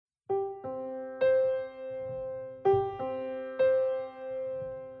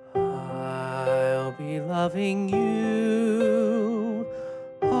loving you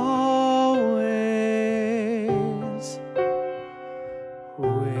always,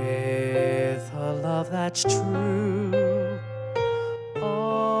 with a love that's true,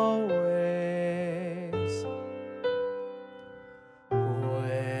 always,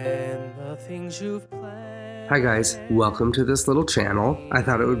 when the things you've planned. Hi guys, welcome to this little channel. I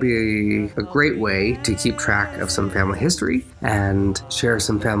thought it would be a great way to keep track of some family history and share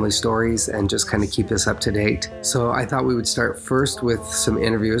some family stories and just kind of keep us up to date. So I thought we would start first with some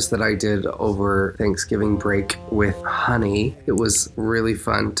interviews that I did over Thanksgiving break with Honey. It was really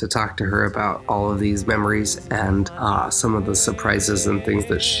fun to talk to her about all of these memories and some of the surprises and things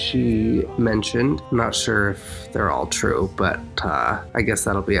that she mentioned. I'm not sure if they're all true, but I guess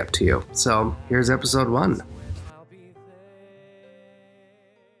that'll be up to you. So here's episode 1.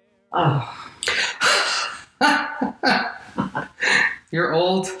 Oh. You're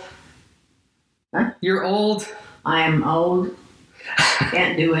old. Huh? You're old. I am old.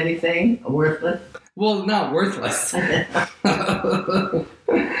 Can't do anything. Worthless. Well, not worthless. All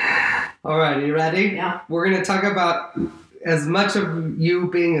right, are you ready? Yeah. We're going to talk about as much of you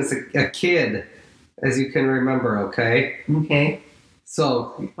being as a kid as you can remember, okay? Okay.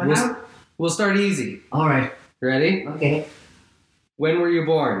 So, Well, we'll start easy. all right. Ready? Okay. When were you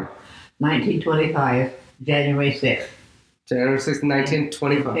born? 1925, January 6th. January 6,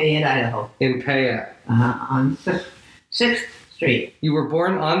 1925. Fayette, Idaho. In Payette. On 6th Street. You were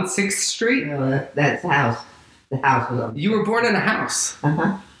born on 6th Street? That's the house. The house was on. You were born in a house,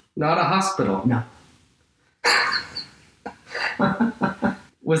 Uh-huh. not a hospital. No.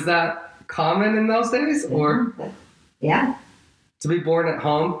 Was that common in those days? Or Yeah. to be born at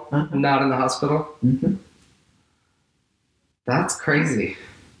home, Uh-huh. not in the hospital? Mm-hmm. That's crazy.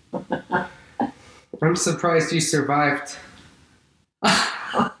 I'm surprised you survived.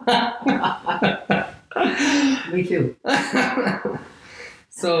 Me too.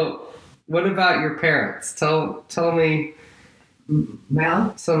 So, what about your parents? Tell me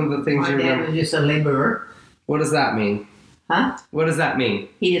Well, some of the things my you dad remember. was just a laborer. What does that mean? Huh? What does that mean?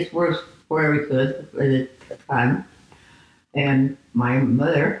 He just worked wherever he could at the time. And my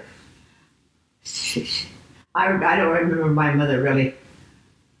mother, I don't remember my mother really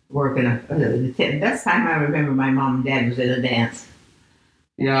working. The best time I remember my mom and dad was at a dance.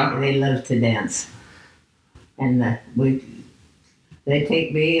 Yeah. They loved to dance. And they'd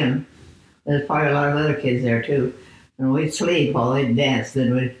take me, and there's probably a lot of other kids there too. And we'd sleep while they'd dance.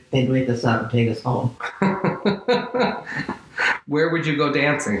 Then they'd wake us up and take us home. Where would you go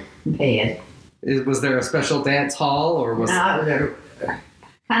dancing? Pay it. Was there a special dance hall or was? No, it was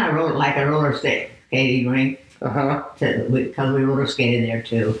kind of like a roller skating rink. Uh-huh. Because we roller skated there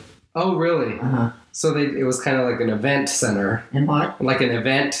too. Oh, really? Uh-huh. So it was kind of like an event center. And what? Like an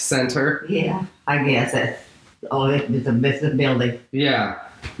event center? Yeah, I guess it's a building. Yeah.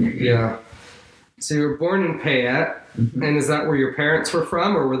 Yeah. So you were born in Payette, Mm-hmm. and is that where your parents were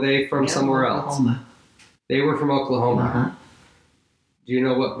from, or were they from somewhere else? Oklahoma. They were from Oklahoma. Uh-huh. Do you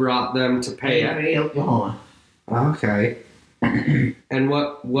know what brought them to Payette? Payette, Oklahoma. Okay. And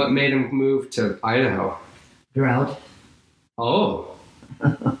what made them move to Idaho? Drought. Oh.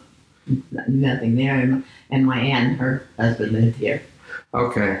 Nothing there. And my aunt and her husband lived here.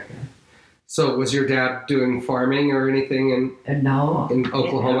 Okay. So was your dad doing farming or anything No. in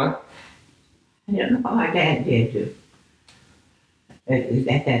Oklahoma? I don't know what my dad did do. At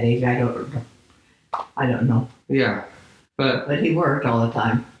that age, I don't know. Yeah. But he worked all the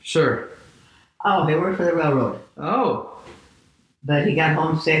time. Sure. Oh, he worked for the railroad. Oh. But he got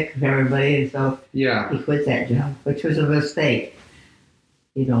homesick for everybody, and so Yeah. he quit that job, which was a mistake.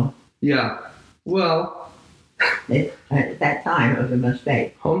 You know, Yeah. Well, at that time, it was a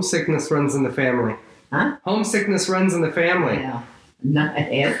mistake. homesickness runs in the family. Huh? Homesickness runs in the family. Yeah. No,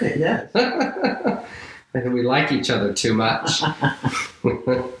 yes, it does. I think we like each other too much.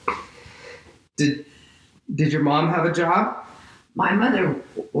 Did your mom have a job? My mother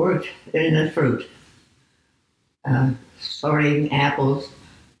worked in the fruit, sorting apples,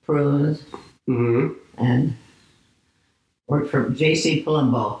 prunes, Mm-hmm. and worked for J.C.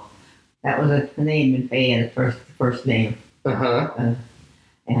 Palumbo. That was a name in Fayette, first name. Uh-huh.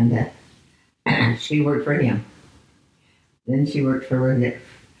 And she worked for him. Then she worked for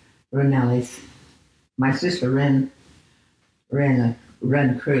Rinelli's. My sister ran a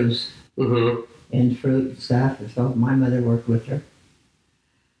cruise Mm-hmm. in fruit and stuff, and so my mother worked with her.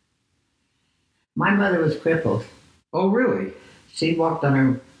 My mother was crippled. Oh, really? She walked on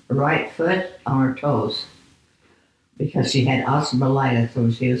her right foot on her toes because she had osteomyelitis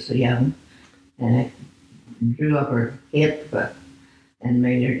when she was so young, and it drew up her hip and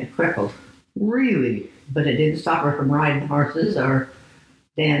made her crippled. Really? But it didn't stop her from riding horses or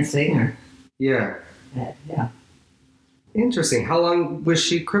dancing or Yeah. that. Yeah. Interesting. How long was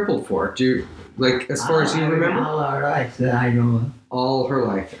she crippled for? Do you, like, as far as you remember? All our lives that I know All her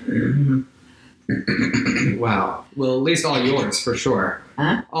life. of. Wow. Well, at least all yours, for sure.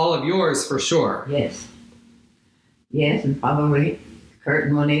 Huh? All of yours, for sure. Yes. Yes, and probably Kurt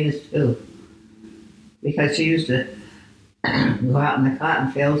and Juanita's too. Because she used to go out in the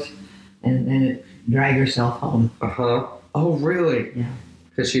cotton fields and then drag herself home. Uh-huh. Oh, really? Yeah.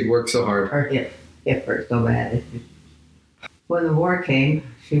 Because she'd worked so hard. Her hip hurt so bad. When the war came,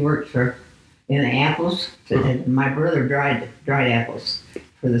 she worked in the apples. And my brother dried apples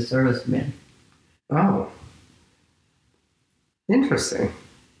for the servicemen. Oh. Interesting.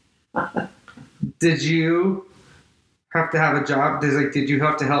 Did you have to have a job? Did you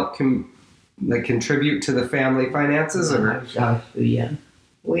have to help contribute to the family finances? I Or was too young.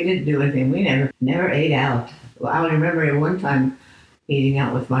 We didn't do anything. We never ate out. Well, I remember at one time eating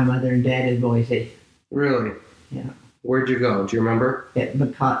out with my mother and dad in Boise. Really? Yeah. Where'd you go? Do you remember? It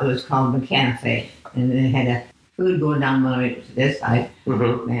was called McCafe, and it had a food going down this side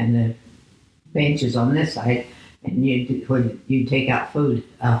Mm-hmm. and the benches on this side, and you'd take out food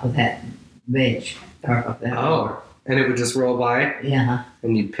off of that bench or off that. Oh. And it would just roll by, Yeah,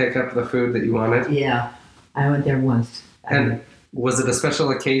 and you'd pick up the food that you wanted? yeah. I went there once. And was it a special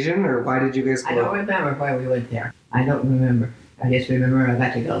occasion, or why did you guys go? I don't remember why we went there. I don't remember. I just remember I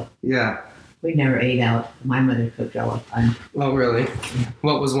got to go. Yeah. We never ate out. My mother cooked all the time. Oh, really?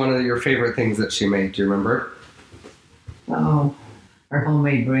 What was one of your favorite things that she made? Do you remember? Oh, her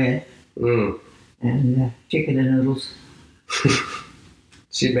homemade bread Mm. and chicken and noodles.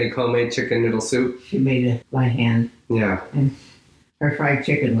 She'd make homemade chicken noodle soup? She made it by hand. Yeah. And her fried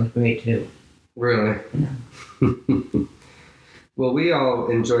chicken was great too. Really? Well, we all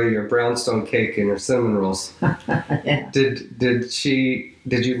enjoy your brownstone cake and your cinnamon rolls. Yeah. Did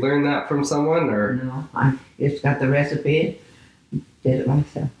you learn that from someone, or No, I just got the recipe and did it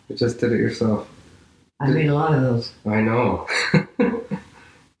myself. you just did it yourself? I made a lot of those. I know.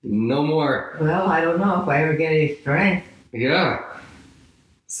 No more. Well, I don't know if I ever get any strength. Yeah.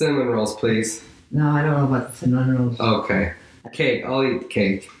 Cinnamon rolls, please. No, I don't know about the cinnamon rolls. Okay. Cake. I'll eat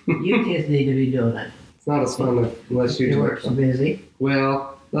cake. You kids need to be doing it. It's not as fun unless you You do work it. so busy.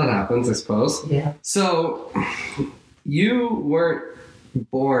 Well, that happens, I suppose. Yeah. So, you weren't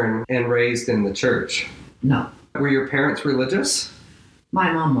born and raised in the church. No, Were your parents religious?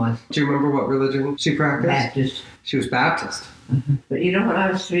 my mom was Do you remember what religion she practiced? Baptist. She was Baptist. But you know, when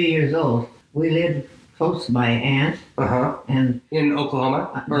I was 3 years old, we lived close to my aunt Uh-huh. and In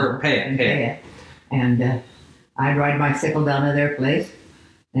Oklahoma? Or in Payette? Payette. And I'd ride my bicycle down to their place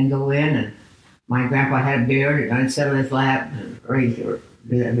and go in, and my grandpa had a beard, and I'd sit on his lap and raise or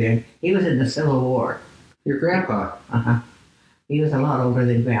do that beard. He was in the Civil War. Your grandpa. Uh-huh. He was a lot older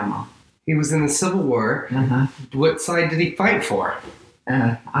than Grandma. He was in the Civil War. Uh-huh. What side did he fight for?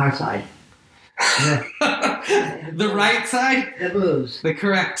 Our side. The right side? The blues. The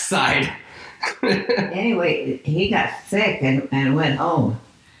correct side. Anyway, he got sick and went home.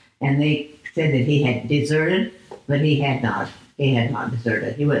 And they said that he had deserted, but he had not. He had not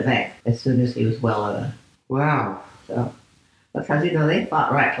deserted. He went back as soon as he was well enough. Wow. So, because, they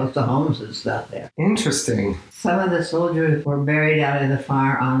fought right close to homes and stuff there. Interesting. Some of the soldiers were buried out in the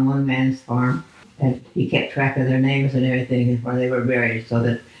farm, on one man's farm. And he kept track of their names and everything where they were buried so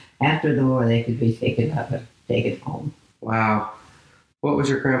that after the war they could be taken up and taken home. Wow. What was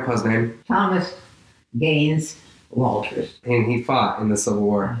your grandpa's name? Thomas Gaines Walters. And he fought in the Civil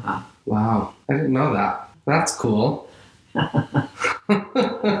War. Uh-huh. Wow. I didn't know that. That's cool.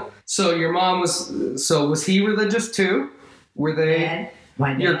 So your mom was he religious too? Were they Dad,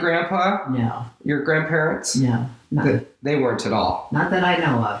 my dad? your grandpa? No, Your grandparents? no, not, They weren't at all. not that I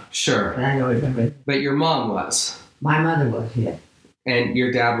know of. Sure. But I don't remember. But your mom was. My mother was, yeah. And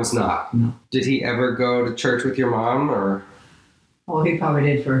your dad was not. No. Did he ever go to church with your mom, or? Oh, he probably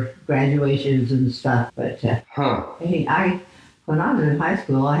did for graduations and stuff. But Huh. when I was in high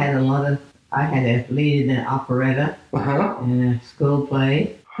school, I had a lead in an operetta Uh-huh. and a school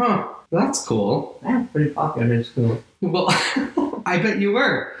play. Huh. That's cool. I was pretty popular in school. Well, I bet you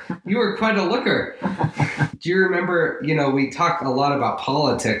were. You were quite a looker. Do you remember, we talk a lot about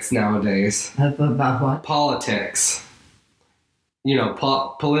politics nowadays. About what? Politics.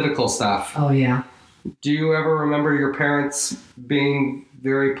 Political stuff. Oh, yeah. Do you ever remember your parents being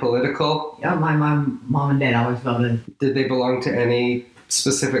very political? Yeah, my mom and dad always voted. Did they belong to any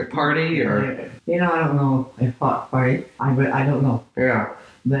specific party, or? I don't know if what party. I don't know. Yeah.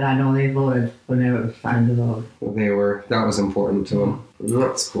 but I know they voted whenever it was time to vote. That was important to them.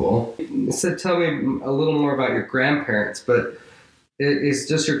 That's cool. So tell me a little more about your grandparents, but is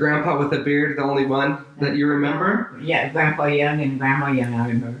just your grandpa with a beard the only one that you remember? Yeah, Grandpa Young and Grandma Young, I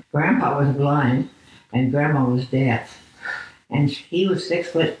remember. Grandpa was blind and Grandma was deaf. And he was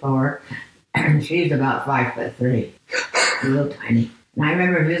 6'4", and she's about 5'3", a little tiny. And I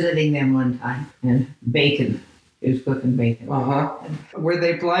remember visiting them one time, and bacon. He was cooking bacon. Were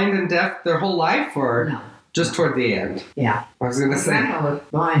they blind and deaf their whole life, or No. just toward the end? Yeah. I was going to say. Grandpa was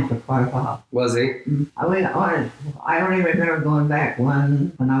blind for quite a while. Was he? I only remember going back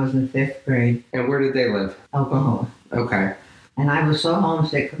when I was in 5th grade, And where did they live? Oklahoma. Okay. And I was so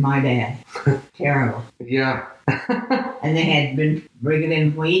homesick for my dad. Terrible. Yeah. And they had been bringing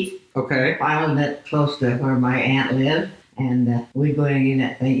in wheat, Okay. piling it close to where my aunt lived, and we'd go in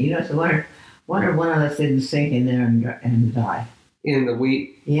that thing. You know, it's a wonder one of us didn't sink in there and die. In the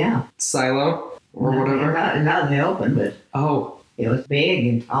wheat Yeah. silo or whatever? Not in the open, but Oh. it was big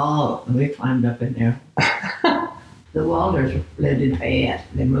and tall, and we climbed up in there. The Walters lived in Fayette.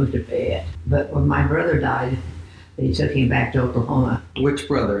 They moved to Fayette. But when my brother died, they took him back to Oklahoma. Which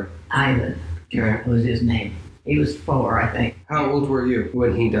brother? Ivan Okay. was his name. He was 4, I think. How old were you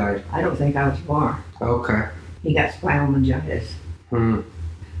when he died? I don't think I was born. Okay. He got spinal meningitis. Hmm.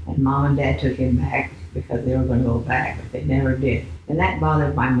 And Mom and Dad took him back because they were going to go back, but they never did. And that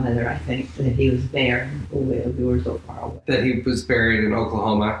bothered my mother, I think, that he was there. We were so far away. That he was buried in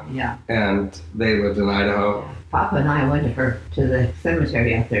Oklahoma Yeah. and they lived in Idaho. Papa and I went to the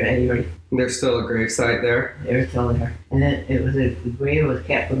cemetery out there at Erie. There's still a gravesite there. They were still there. And then the grave was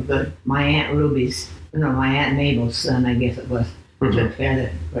kept with good. My Aunt my Aunt Mabel's son, I guess it was, took care of the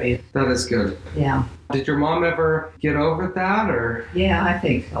grave. That is good. Yeah. Did your mom ever get over that, or Yeah, I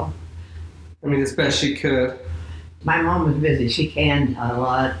think so. I mean, as best she could? My mom was busy. She canned a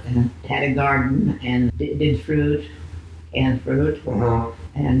lot and had a garden and did fruit, canned fruit,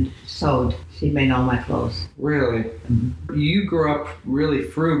 and sewed. She made all my clothes. Really? You grew up really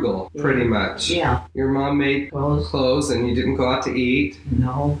frugal, pretty much. Yeah. Your mom made clothes and you didn't go out to eat.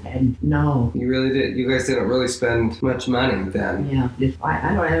 No, and no. You really did. You guys didn't really spend much money then. Yeah.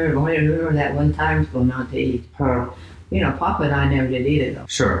 I don't ever remember that one time going out to eat. Huh. You know, Papa and I never did either, though.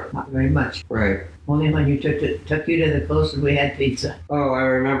 Sure. Not very much. Right. Only when you took you to the coast and we had pizza. Oh, I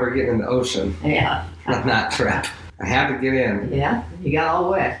remember getting in the ocean Yeah. on that trip. I had to get in. Yeah, you got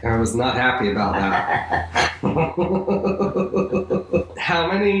all wet. I was not happy about that.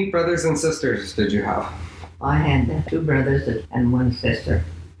 How many brothers and sisters did you have? I had 2 brothers and 1 sister.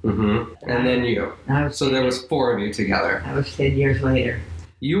 Mm-hmm. And then you. So there was 4 of you together. I was 10 years later.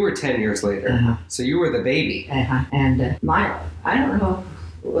 You were 10 years later. Uh-huh. So you were the baby. And I don't know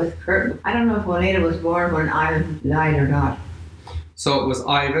with Kurt. I don't know if Juanita was born when Ivan died or not. So it was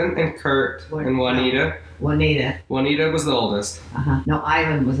Ivan and Kurt and Juanita. Juanita. Juanita was the oldest. No,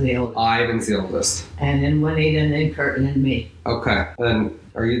 Ivan was the oldest. Ivan's the oldest. And then Juanita, and then Kurt, and then me. Okay. And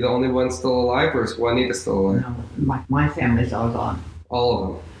are you the only one still alive, or is Juanita still alive? No, my family's all gone. All of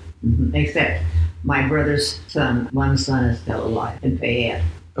them? Mm-hmm. Except my brother's son. One son is still alive in Fayette.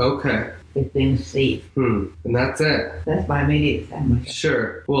 Okay. His name's Steve. And that's it? That's my immediate family.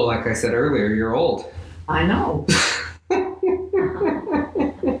 Sure. Well, like I said earlier, you're old. I know.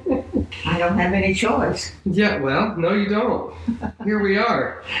 I don't have any choice. Yeah, well, no, you don't. Here we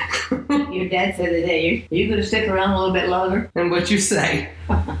are. Your dad said today, you're going to stick around a little bit longer? And what you say?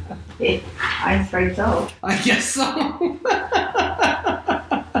 I'm afraid so. I guess so.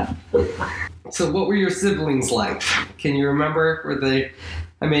 So what were your siblings like? Can you remember?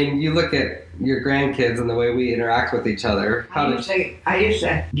 You look at your grandkids and the way we interact with each other. I used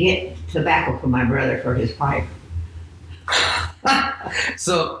to get tobacco from my brother for his pipe.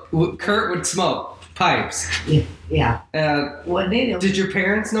 So Kurt would smoke pipes. Yeah. Juanita. Did your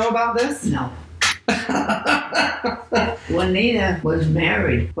parents know about this? No. Juanita was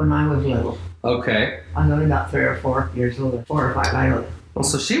married when I was little. Okay. I was only about 3 or 4 years old. 4 or 5, I don't know. Well,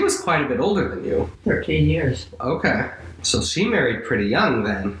 so she was quite a bit older than you. 13 years. Okay. So she married pretty young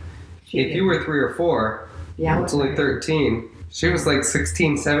then. If you were 3 or 4, it's only 13. She was like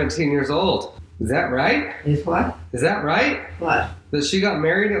 16, 17 years old. Is that right? Is what? Is that right? What? That she got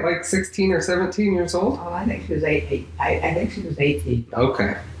married at like 16 or 17 years old? Oh, I think she was 18. I think she was 18.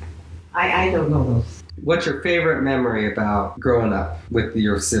 Okay. I don't know those. What's your favorite memory about growing up with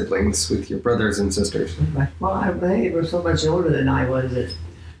your siblings, with your brothers and sisters? Well, they were so much older than I was that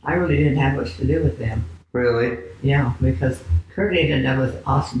I really didn't have much to do with them. Really? Yeah, because Kurt ended up with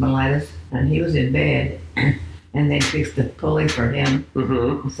osteomyelitis, and he was in bed, and they'd fix the pulley for him.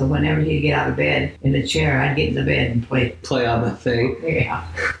 Mm-hmm. So whenever he'd get out of bed in the chair, I'd get in the bed and Play on the thing. Yeah.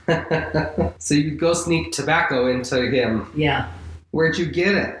 So you'd go sneak tobacco into him. Yeah. Where'd you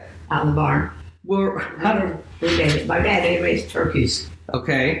get it? Out in the barn. Well, how did... My dad had raised turkeys,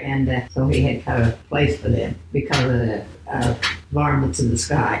 Okay. and so he had cut a place for them because of the barn that's in the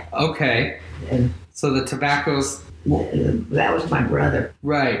sky. Okay. And So the tobacco's... that was my brother.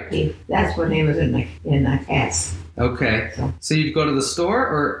 Right. That's when he was in the cats. Okay. So you'd go to the store,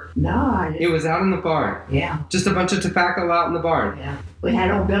 or No, I it was out in the barn? yeah. Just a bunch of tobacco out in the barn? Yeah. We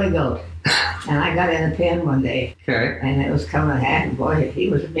had old Billy Goat, and I got in the pen one day, Okay. and it was coming at him. Boy, he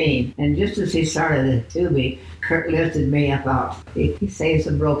was mean. And just as he started the tubing, Kurt lifted me up out. He saved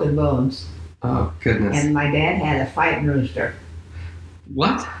some broken bones. Oh, goodness. And my dad had a fighting rooster.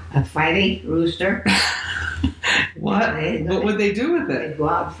 What? A fighting rooster. What? What would they do with it? They'd go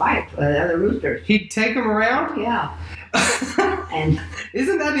out and fight with other roosters. He'd take them around? Yeah. And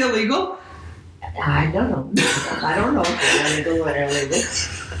Isn't that illegal? I don't know. I don't know if they're going to do it illegal.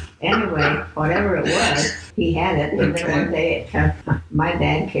 Anyway, whatever it was, he had it. And then one day my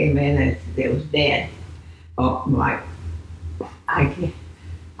dad came in and it was dead. Oh, I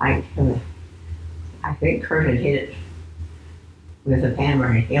think Kurt had hit it with a hammer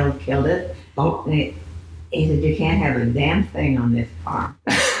and killed it. oh. And he said, "You can't have a damn thing on this farm."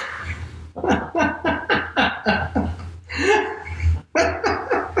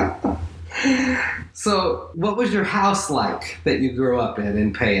 So, what was your house like that you grew up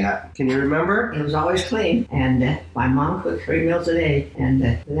in Payette? Can you remember? It was always clean, and my mom cooked 3 meals a day. And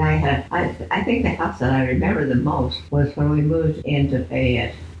then I think the house that I remember the most was when we moved into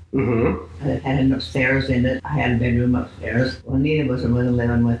Payette. Mm-hmm. It had an upstairs in it. I had a bedroom upstairs. Well, Nita was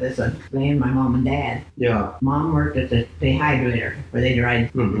living with us, and me and my mom and dad. Yeah. Mom worked at the dehydrator where they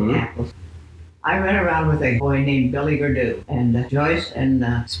dried Mhm. apples. I ran around with a boy named Billy Gerdue and Joyce and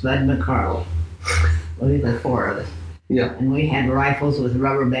Spud McCarl. Well, we were 4 of us. Yeah. And we had rifles with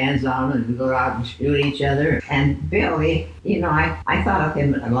rubber bands on, and we'd go out and shoot each other. And Billy, I thought of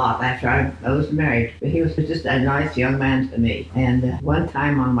him a lot after I was married. But he was just a nice young man to me. And one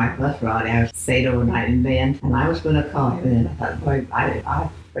time on my bus ride, I stayed overnight in Bend, and I was going to call him, and I thought, boy, I'm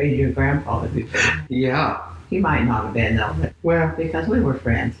afraid your grandpa would be friends. Yeah. He might not have been, though, but Well, because we were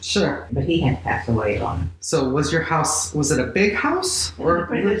friends. sure. But he had passed away long. So, was your house, was it a big house? It was a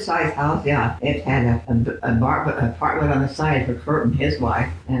pretty good sized house, yeah. It had an apartment on the side for Kurt and his wife,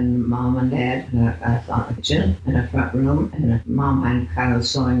 and mom and dad, and a kitchen, and a front room, and mom had kind of a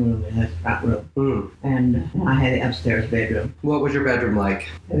sewing room in the front room. Mm. And I had the upstairs bedroom. What was your bedroom like?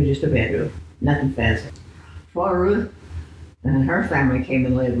 It was just a bedroom, nothing fancy. Flora Ruth and her family came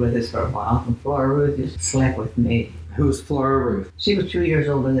and lived with us for a while, and Flora Ruth just slept with me. Who's Flora Ruth? She was 2 years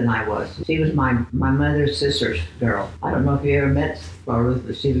older than I was. She was my mother's sister's girl. I don't know if you ever met Flora Ruth,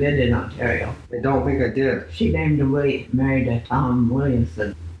 but she lived in Ontario. I don't think I did. She married to Tom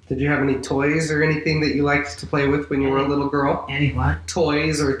Williamson. Did you have any toys or anything that you liked to play with when you were a little girl? Any what?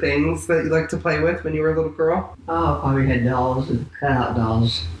 Toys or things that you liked to play with when you were a little girl? Oh, probably had dolls and cutout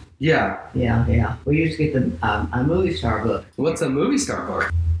dolls. Yeah. Yeah. We used to get a movie star book. What's a movie star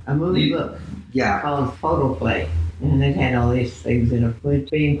book? A movie book Yeah. called Photo Play. And it had all these things in it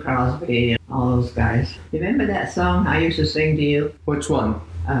with Bing Crosby and all those guys. Remember that song I used to sing to you? Which one?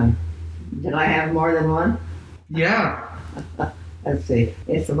 Did I have more than one? Yeah. Let's see.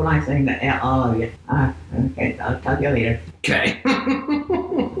 It's the one I sing to all of you. Okay, I'll tell you later. Okay.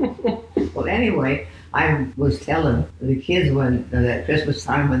 Well, anyway, I was telling the kids at Christmas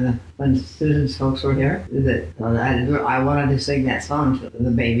time when Susan's folks were here that I wanted to sing that song to the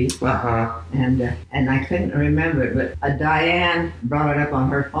baby, Uh-huh. and I couldn't remember it, but Diane brought it up on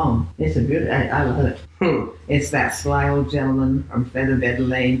her phone. It's a good. I love it. It's that sly old gentleman from Featherbed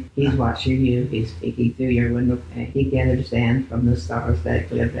Lane. He's watching you. He's peeking through your window pane. He gathered sand from the stars that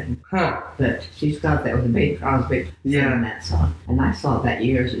glitter. Huh. But she's got that with Bing Crosby singing that song, and I saw that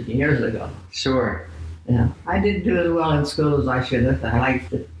years and years ago. Sure. Yeah, I didn't do as well in school as I should have. I liked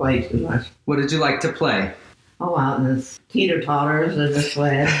to play too much. What did you like to play? Oh, out in the teeter-totters and the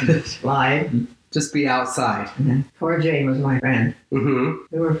sled and the slide. Just be outside. And then Cora Jane was my friend. Mm-hmm.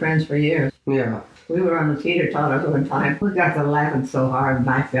 We were friends for years. Yeah. We were on the teeter-totters one time. We got to laughing so hard and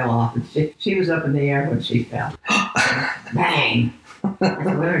I fell off. And she was up in the air when she fell. Bang! I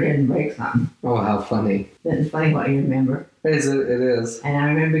swear it didn't break something. Oh, how funny. It's funny what you remember. It is. And I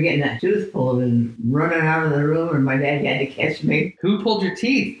remember getting that tooth pulled and running out of the room, and my dad had to catch me. Who pulled your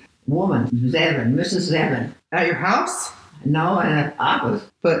teeth? Woman, Zevin, Mrs. Zevin. At your house? No, in the office.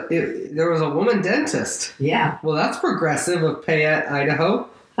 But there was a woman dentist. Yeah. Well, that's progressive of Payette, Idaho.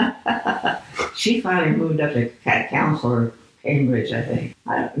 She finally moved up to counselor, Cambridge, I think.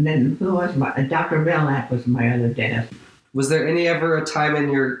 And then who was Dr. Belknap was my other dentist. Was there ever a time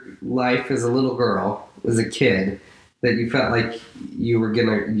in your life as a little girl, as a kid, that you felt like you were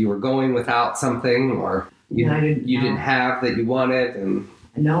going without something, or you didn't have that you wanted? And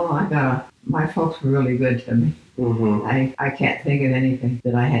no, my folks were really good to me. mm-hmm. I can't think of anything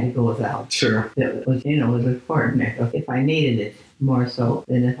that I had to go without. Sure. That was was important if I needed it more so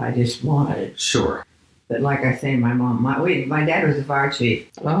than if I just wanted it. Sure. But like I say, my dad was the fire chief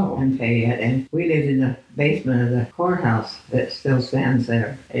in Fayette, and we lived in the basement of the courthouse that still stands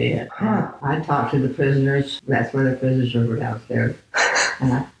there. Huh. I talked to the prisoners. That's where the prisoners were downstairs.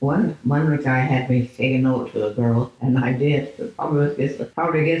 And one guy had me take a note to a girl, and I did. It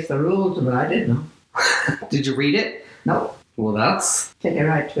probably against the rules, but I didn't know. Did you read it? No. Well, that's... Take it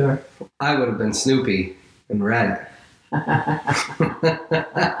right to her. I would have been Snoopy and read it.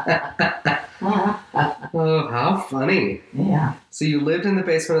 Oh, how funny. Yeah. So you lived in the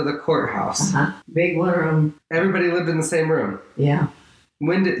basement of the courthouse. Big one room. Everybody lived in the same room. Yeah.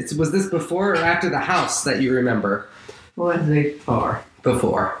 Was this before or after the house that you remember? Was before.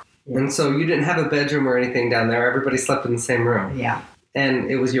 Before. Yeah. And so you didn't have a bedroom or anything down there. Everybody slept in the same room. Yeah.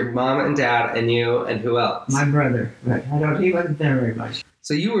 And it was your mom and dad and you and who else? My brother. But he wasn't there very much.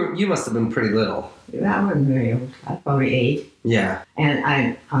 So you must have been pretty little. I wasn't very old. I was probably 8. Yeah.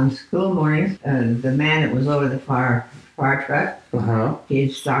 And on school mornings, the man that was over the fire truck, Uh-huh.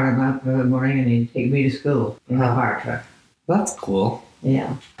 he'd start him up in the morning and he'd take me to school in the fire truck. That's cool.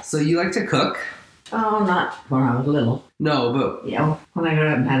 Yeah. So you like to cook? Oh, not when I was little. No, but... When I got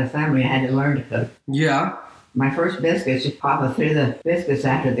up and had a family, I had to learn to cook. Yeah. My first biscuits, Papa threw the biscuits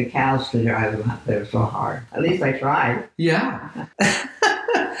after the cows to drive them up. They were so hard. At least I tried. Yeah.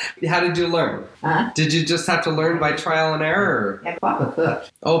 How did you learn? Huh? Did you just have to learn by trial and error? Yeah, Papa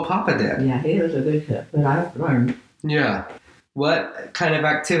cooked. Oh, Papa did? Yeah, he was a good cook, but I learned. Yeah. What kind of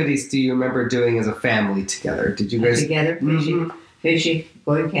activities do you remember doing as a family together? Did you guys... Together, fishing,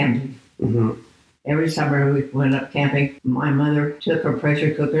 going camping. Mm-hmm. Every summer we went up camping. My mother took her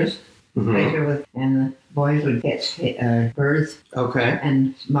pressure cookers, and the boys would catch birds. Okay.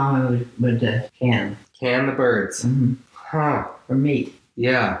 And Mama would can. Can the birds. Mm-hmm. Huh. For meat.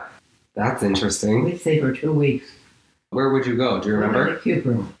 Yeah. That's interesting. We'd stay for 2 weeks. Where would you go? Do you remember? The Cupe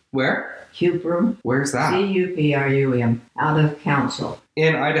Room. Where? Cupe Room. Where's that? Cuprum. Out of Council.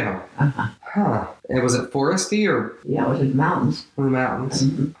 In Idaho. Uh-huh. Huh. And was it foresty or Yeah, it was in the mountains. in the mountains?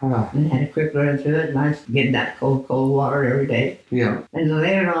 Mm-hmm. Huh. And had a creek running through it, and I was getting that cold water every day. Yeah. And so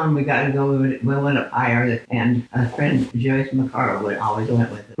later on, we got to go. We went up higher, and a friend, Joyce McCarroll, always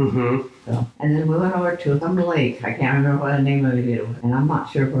went with us. Mm-hmm. So, and then we went over to some lake. I can't remember what the name of it was, and I'm not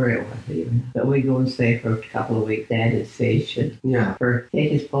sure where it was even. But we'd go and stay for a couple of weeks. Dad would fish and Yeah.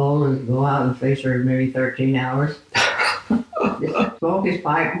 take his pole and go out and fish for maybe 13 hours. Just smoke his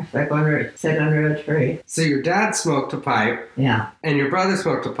pipe and sit under a tree. So your dad smoked a pipe Yeah. and your brother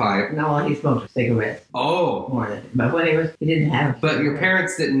smoked a pipe. No, he smoked cigarettes Oh. more than. But when he didn't have. But your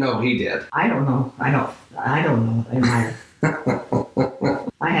parents didn't know he did. I don't know. I don't know. They might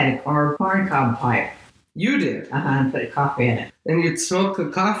have. I had a corn cob pipe. You did. And put coffee in it. And you'd smoke the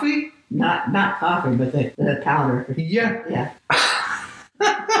coffee? Not coffee, but the powder. Yeah. Yeah.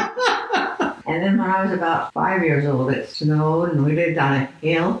 And then when I was about 5 years old, it snowed, and we lived on a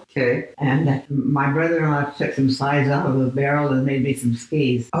hill. Okay. And my brother-in-law took some sides off of a barrel and made me some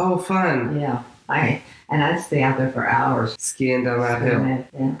skis. Oh, fun. Yeah. I'd stay out there for hours. Skiing down that hill.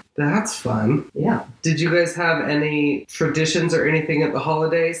 Yeah. That's fun. Yeah. Did you guys have any traditions or anything at the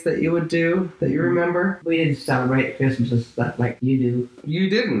holidays that you would do that you remember? We didn't celebrate Christmas and stuff like you do. You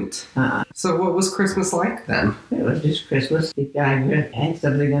didn't. Uh-uh. So what was Christmas like then? It was just Christmas. You had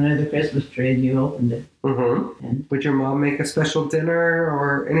something under the Christmas tree and you opened it. Mm-hmm. And Would your mom make a special dinner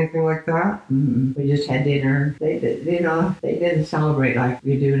or anything like that? we just had dinner. They didn't celebrate like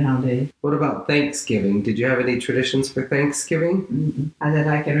we do nowadays. What about Thanksgiving? Did you have any traditions for Thanksgiving? That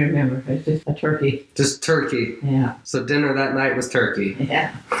I can remember. It's just a turkey. Just turkey. Yeah. So dinner that night was turkey.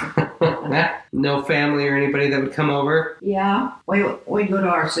 Yeah. No family or anybody that would come over? Yeah. We'd go to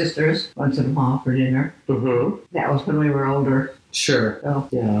our sister's once in a while for dinner. Mm-hmm. That was when we were older. Sure. So,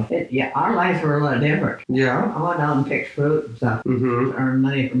 Yeah. our lives were a lot different. Yeah. I went out and picked fruit and stuff. Mm-hmm. Earned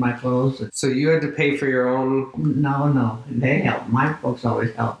money for my clothes. So you had to pay for your own... No. They helped. My folks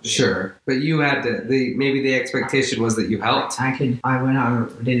always helped. Sure. But you had to... Maybe the expectation was that you helped. I went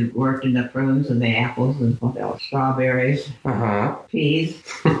out and worked in the prunes and the apples and what else? Strawberries, Uh-huh. peas.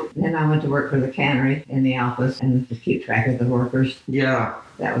 Then I went to work for the cannery in the office and to keep track of the workers. Yeah.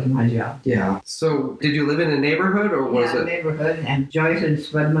 That was my job. Yeah. So, did you live in a neighborhood or was Yeah, it? neighborhood. And Joyce and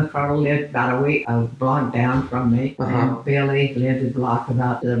Spud McCardle lived about a block down from me. Uh-huh. And Billy lived a block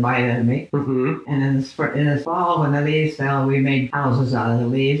about to the right of me. Mm-hmm. And in the fall, when the leaves fell, we made houses out of the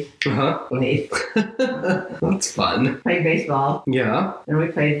leaves. Uh-huh. That's fun. Played baseball. Yeah. And we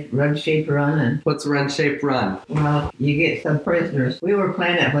played Run, Shape, Run. And, What's Run, Shape, Run? well, you get some prisoners. We were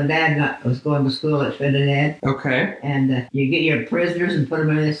playing it when Dad was going to school at Trinidad. Okay. And you get your prisoners and put them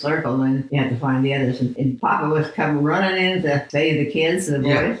in a circle, and you have to find the others. And Papa was coming running in to save the kids, the boys.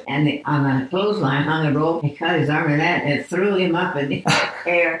 Yeah. And on a clothesline hung a rope. He cut his arm in that, and it threw him up in the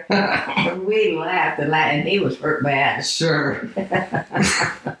air. And we laughed and laughed, and he was hurt bad. Sure.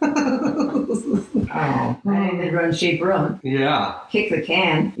 Oh, and then Run, Sheep, Run. Yeah. Kick the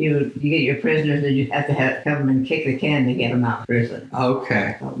can. You get your prisoners, and you have to come and kick the can to get them out of prison.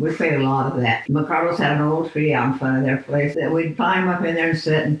 Okay. We played a lot of that. McCardle's had an old tree out in front of their place that we'd climb up in there and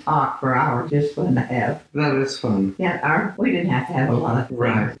sit and talk for hours. Just fun to have. That is fun. Yeah, we didn't have to have a lot of things.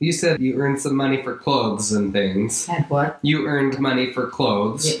 Right. You said you earned some money for clothes and things. Had what? You earned money for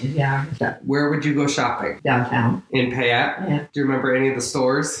clothes. Yeah, stuff. Where would you go shopping? Downtown. In Payette? Yeah, Do you remember any of the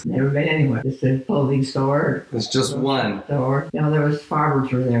stores? never been anywhere. Just a clothing store. There's just one. Store. You know, there was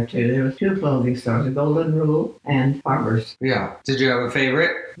Farber's were there too. There was two clothing stores, the Golden Rule and Farber's. Yeah. Did you have a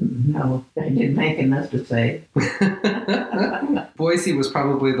favorite? No, they didn't make enough to say. Boise was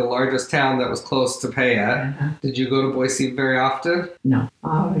probably the largest town that was close to Payette. Did you go to Boise very often? No,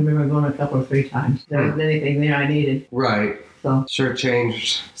 I remember going a couple or three times. There wasn't anything there I needed, Right. so Sure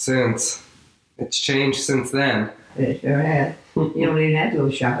changed since. It's changed since then. it sure had. You don't even have to go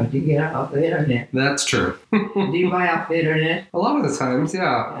shopping. You get it off the internet. That's true. Do you buy off the internet? A lot of the times,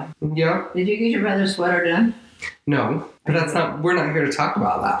 yeah. Yeah. Did you get your brother's sweater done? No, but that's not, we're not here to talk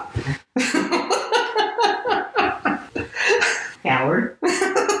about that. Coward.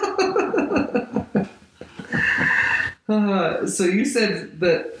 So you said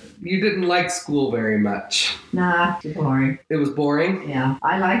that you didn't like school very much. Nah, it's boring. It was boring? Yeah,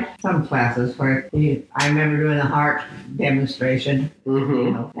 I liked some classes where I remember doing the heart demonstration,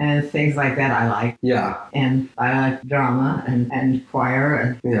 Mm-hmm. and things like that I liked. Yeah, And I liked drama and choir.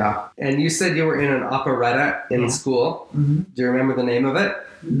 And yeah. And you said you were in an operetta in Yeah. school. Mhm. Do you remember the name of it?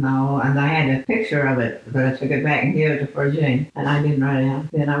 No, and I had a picture of it, but I took it back and gave it to poor Jane, and I didn't write it down.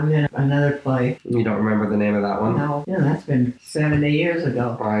 Then I was in another play. You don't remember the name of that one? No, that's been 70 years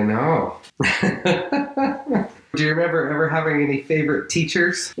ago. I know. Do you remember ever having any favorite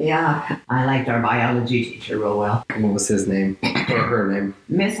teachers? Yeah, I liked our biology teacher real well. What was his name? Or her name?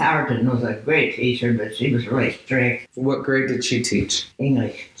 Miss Howerton was a great teacher, but she was really strict. What grade did she teach?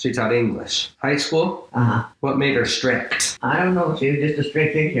 English. She taught English. High school? What made her strict? I don't know. She was just a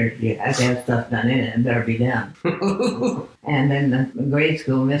strict teacher. You had to have stuff done in it and better be done. And then the grade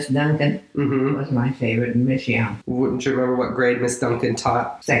school, Miss Duncan Mm-hmm. was my favorite, and Miss Young. Wouldn't you remember what grade Miss Duncan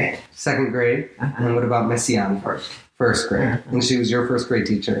taught? Second. Second grade? Uh-huh. And what about Miss Young? First. First grade. Uh-huh. And she was your first grade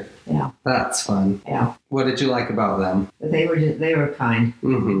teacher. Yeah. That's fun. Yeah. What did you like about them? But they were kind.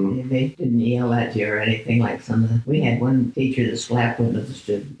 Mm-hmm. They didn't yell at you or anything like some of the. We had one teacher that slapped one of the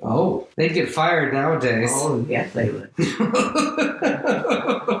students. Oh, they'd get fired nowadays. Oh, yes, they would.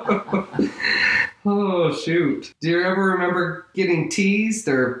 Oh, shoot. Do you ever remember getting teased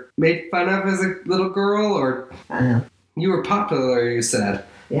or made fun of as a little girl? Or I know. you were popular, you said.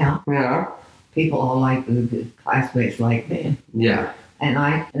 Yeah. Yeah. People all liked the classmates liked me. Yeah. And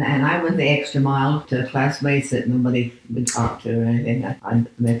I went the extra mile to classmates that nobody would talk to or anything. I'd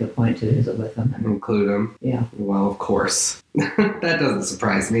make a point to visit with them. Include them. Yeah. Well, of course. That doesn't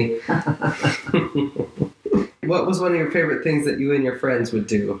surprise me. What was one of your favorite things that you and your friends would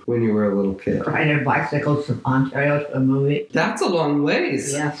do when you were a little kid? Riding bicycles from Ontario to a movie. That's a long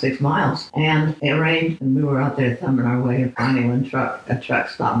ways. Yeah, 6 miles. And it rained, and we were out there thumbing our way, and finally a truck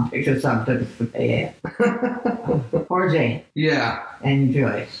stopped and picked us up and took us to pay it. Poor Jane Yeah. and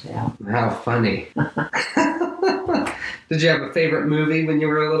Joyce, yeah. How funny. Did you have a favorite movie when you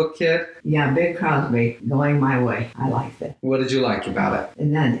were a little kid? Yeah, Big Crosby, Going My Way. I liked it. What did you like about it?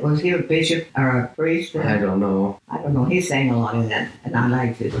 And then, was he a bishop or a priest? I don't know. I don't know. He sang a lot in that, and I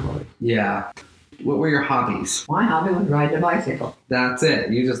liked his voice. Yeah. What were your hobbies? My hobby was riding a bicycle. That's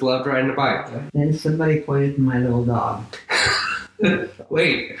it. You just loved riding a bike. Then somebody poisoned my little dog.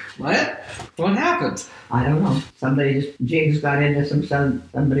 Wait, what? What happened? I don't know. Jigs got into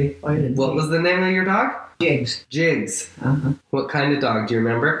somebody poisoned What me. was the name of your dog? Jigs. Jigs. Uh-huh. What kind of dog? Do you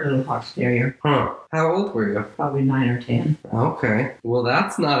remember? Little fox terrier. Huh. How old were you? Probably 9 or 10. Okay. Well,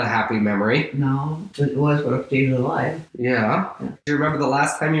 that's not a happy memory. No, it was when she was alive. Yeah. Do you remember the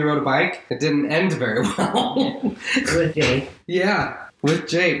last time you rode a bike? It didn't end very well. With Jake. Yeah. With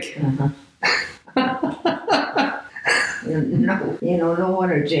Jake. No, no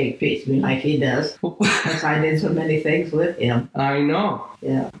wonder Jake treats me like he does. Because I did so many things with him. I know.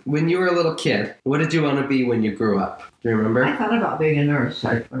 Yeah. When you were a little kid, what did you want to be when you grew up? Do you remember? I thought about being a nurse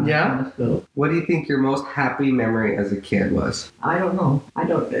when I was in school. What do you think your most happy memory as a kid was? I don't know. I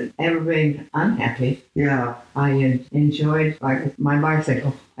don't ever been unhappy. Yeah. I enjoyed my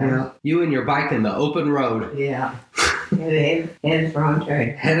bicycle. Yeah. You and your bike in the open road. Yeah. Headed for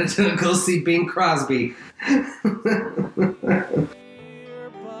Ontario. Headed to go see Bing Crosby.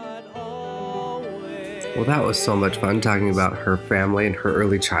 Well, that was so much fun talking about her family and her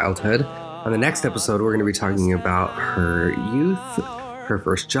early childhood. On the next episode, we're going to be talking about her youth, her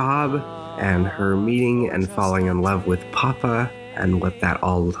first job, and her meeting and falling in love with Papa and what that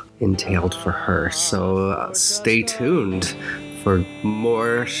all entailed for her. So stay tuned for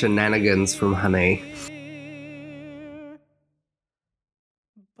more shenanigans from Honey.